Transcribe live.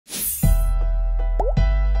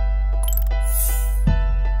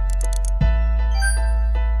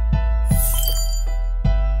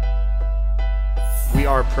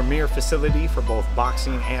our premier facility for both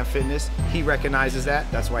boxing and fitness. He recognizes that.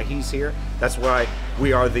 That's why he's here. That's why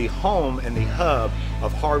we are the home and the hub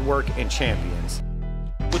of hard work and champions.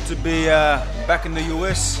 Good to be back in the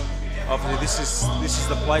US. Obviously, this is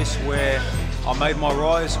the place where I made my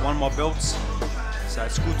rise, won my belts. So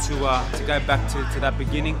it's good to go back to that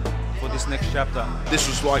beginning for this next chapter. This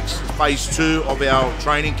was like phase 2 of our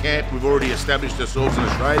training camp. We've already established ourselves in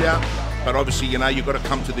Australia, but obviously, you know, you've got to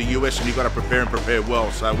come to the US and you've got to prepare well.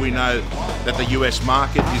 So we know that the US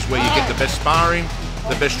market is where you get the best sparring,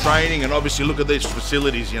 the best training, and obviously look at these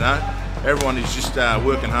facilities, you know. Everyone is just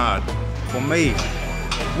working hard. For me,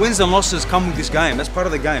 wins and losses come with this game. That's part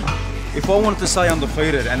of the game. If I wanted to stay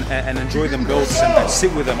undefeated and enjoy them belts and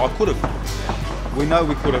sit with them, I could have. We know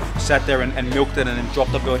we could have sat there and milked it and then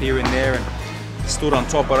dropped a belt here and there and stood on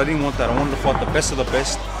top, but I didn't want that. I wanted to fight the best of the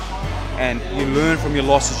best. And you learn from your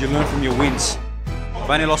losses, you learn from your wins. I've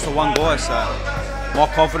only lost to one guy, so my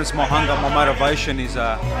confidence, my hunger, my motivation is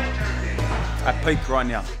at peak right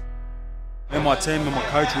now. Me and my team and my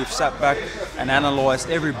coach, we've sat back and analysed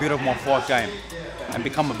every bit of my fight game and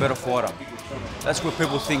become a better fighter. That's where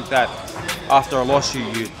people think that after a loss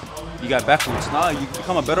you go backwards. No, you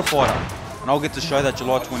become a better fighter. And I'll get to show that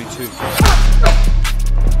July 22.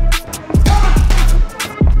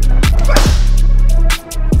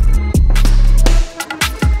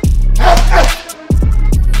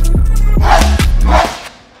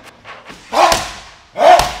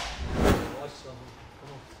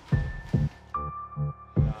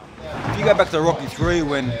 If you go back to Rocky 3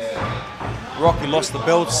 when Rocky lost the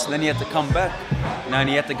belts, then he had to come back. You know, and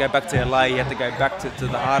he had to go back to LA, he had to go back to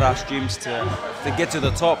the hard-ass gyms to get to the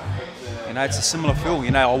top. You know, it's a similar feel.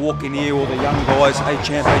 You know, I walk in here, all the young guys, hey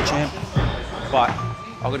champ, but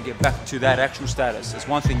I've got to get back to that actual status. It's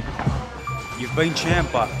one thing, you've been champ,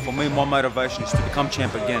 but for me, my motivation is to become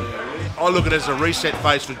champ again. I look at it as a reset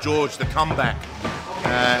phase for George, the comeback.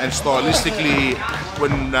 And stylistically,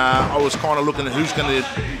 when I was kind of looking at who's going to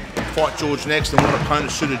fight George next and what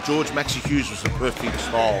opponent suited George, Maxi Hughes was the perfect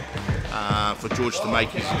style for George to make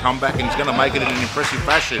his comeback, and he's going to make it in an impressive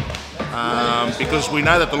fashion. Because we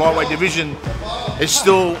know that the lightweight division is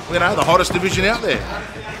still, you know, the hottest division out there.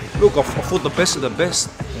 Look, I fought the best of the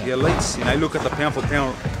best, the elites. You know, look at the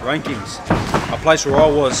pound-for-pound rankings. A place where I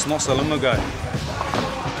was not so long ago.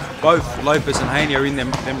 Both Lopez and Haney are in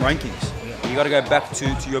them rankings. You got to go back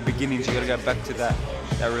to your beginnings. You got to go back to that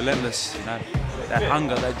relentless, you know, that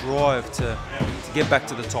hunger, that drive to get back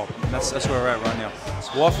to the top. And that's where we're at right now.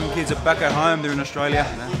 His wife and kids are back at home. They're in Australia.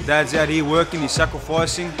 You know, Dad's out here working. He's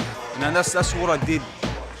sacrificing. And that's what I did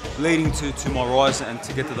leading to my rise and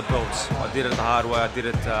to get to the belts. I did it the hard way. I did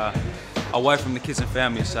it away from the kids and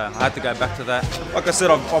family. So I had to go back to that. Like I said,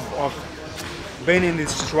 I've been in these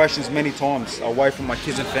situations many times, away from my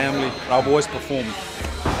kids and family. I've always performed.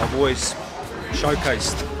 I've always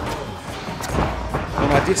showcased.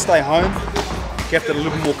 When I did stay home, kept it a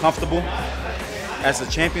little more comfortable. As a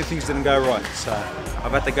champion, things didn't go right. So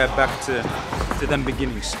I've had to go back to them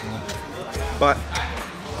beginnings. But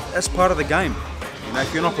that's part of the game. You know,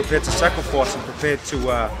 if you're not prepared to sacrifice and prepared to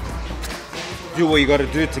do what you got to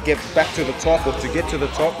do to get back to the top or to get to the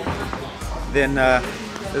top, then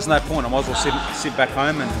there's no point. I might as well sit back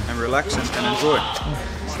home and relax and enjoy.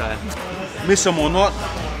 So, miss them or not,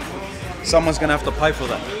 someone's going to have to pay for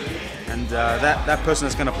that. And that person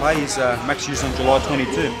that's going to pay is Maxi Hughes on July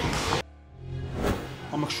 22.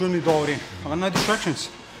 I'm extremely dialed in. I got no distractions.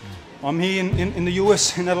 I'm here in the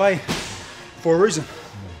US, in LA, for a reason.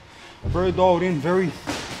 Very dialed in,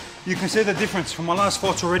 you can see the difference from my last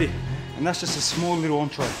fights already. And that's just a small little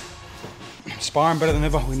entree. Sparring better than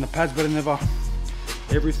ever, in the pads better than ever.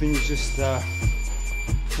 Everything is just,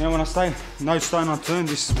 you know, when I say no stone unturned,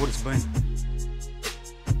 this is what it's been.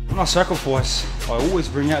 When I sacrifice, I always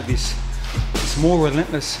bring out this more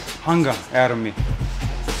relentless hunger out of me.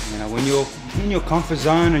 You know, when you're in your comfort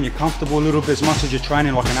zone and you're comfortable a little bit, as much as you're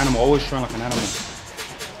training like an animal, I always train like an animal,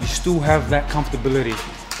 you still have that comfortability.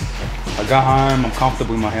 I go home, I'm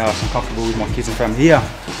comfortable in my house, I'm comfortable with my kids and family. Here,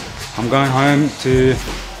 I'm going home to,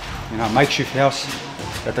 you know, a makeshift house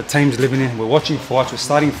that the team's living in. We're watching fights, we're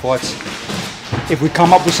starting fights. If we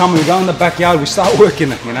come up with something, we go in the backyard, we start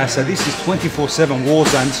working it, you know. So this is 24/7 war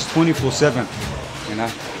zone, this is 24/7, you know.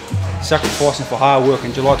 Sacrificing for hard work,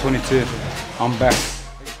 and July 22, I'm back.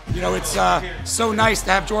 You know, it's so nice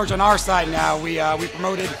to have George on our side now. We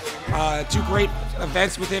promoted 2 great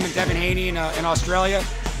events with him and Devin Haney in Australia,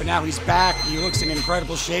 but now he's back. He looks in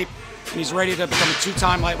incredible shape, and he's ready to become a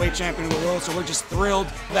 2-time lightweight champion of the world. So we're just thrilled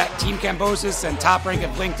that Team Kambosos and Top Rank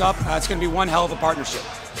have linked up. It's going to be one hell of a partnership.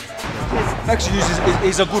 Maxi Hughes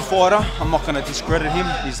is a good fighter. I'm not going to discredit him.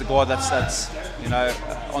 He's the guy that's you know,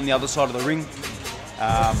 on the other side of the ring.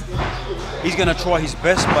 He's going to try his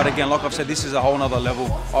best, but again, like I've said, this is a whole nother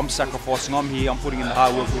level. I'm sacrificing, I'm here, I'm putting in the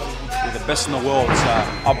hard work with the best in the world. So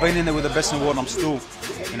I've been in there with the best in the world, and I'm still,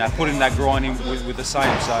 you know, putting that grind in with the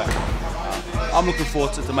same. So I'm looking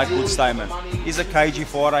forward to make a good statement. He's a cagey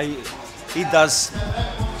fighter. He does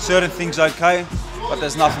certain things okay, but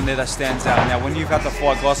there's nothing there that stands out. Now, when you've had to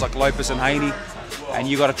fight guys like Lopez and Haney, and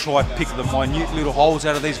you got to try and pick the minute little holes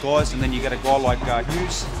out of these guys, and then you get a guy like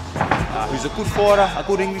Hughes, who's a good fighter, a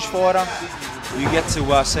good English fighter. You get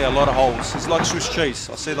to see a lot of holes. It's like Swiss cheese.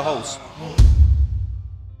 I see the holes.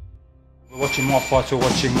 We're watching my fights, we're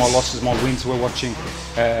watching my losses, my wins, we're watching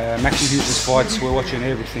Maxi Hughes' fights, we're watching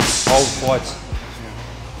everything, old fights,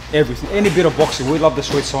 everything. Any bit of boxing, we love the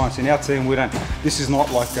sweet science. In our team, we don't. This is not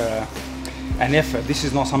like an effort. This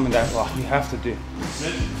is not something that we have to do.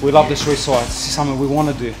 We love the sweet science. This is something we want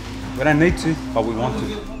to do. We don't need to, but we want to.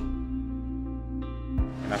 You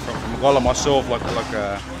know, from a guy like myself, like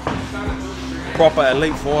a proper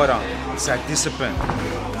elite fighter, it's that discipline.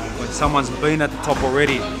 When someone's been at the top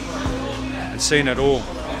already and seen it all,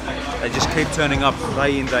 they just keep turning up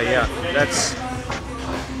day in, day out.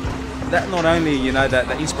 That not only, you know, that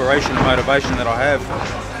the inspiration and motivation that I have,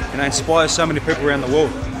 you know, inspires so many people around the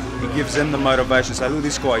world. It gives them the motivation. Say, look at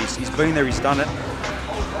this guy, he's been there, he's done it.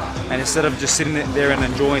 And instead of just sitting there and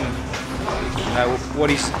enjoying, you know, what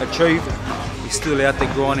he's achieved, he's still out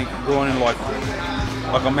there grinding like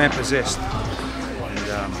a man possessed. And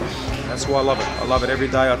that's why I love it. I love it every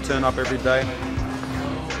day. I turn up every day.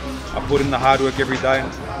 I put in the hard work every day.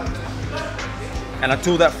 And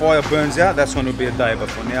until that fire burns out, that's when it'll be a day. But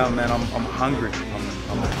for now, man, I'm hungry.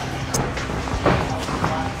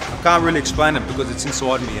 I can't really explain it because it's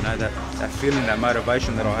inside me, you know, that feeling, that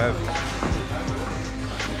motivation that I have.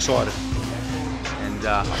 I'm excited. And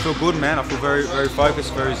I feel good, man. I feel very, very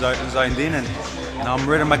focused, very zoned in, and I'm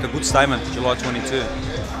ready to make a good statement July 22.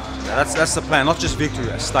 That's the plan, not just victory,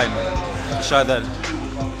 a statement. To show that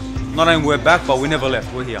not only we're back, but we never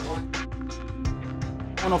left, we're here.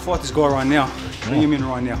 I want to fight this guy right now. Bring him in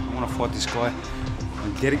right now. I want to fight this guy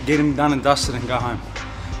and get him done and dusted and go home.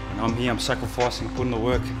 And I'm here, I'm sacrificing, putting the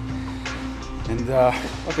work. And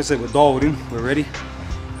like I said, we're dialed in, we're ready.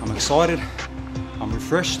 I'm excited, I'm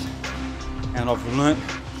refreshed, and I've learnt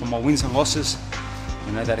from my wins and losses,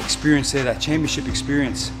 you know, that experience there, that championship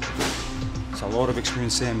experience. It's a lot of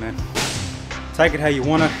experience there, man. Take it how you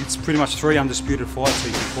want it. It's pretty much 3 undisputed fights, so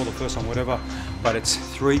you can call the first one whatever, but it's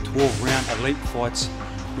 3 12-round elite fights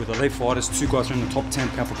with elite fighters. 2 guys are in the top 10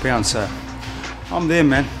 pound for pound, so I'm there,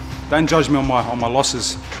 man. Don't judge me on my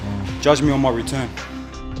losses, judge me on my return.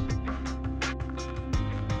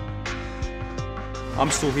 I'm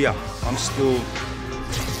still here, I'm still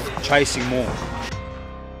chasing more.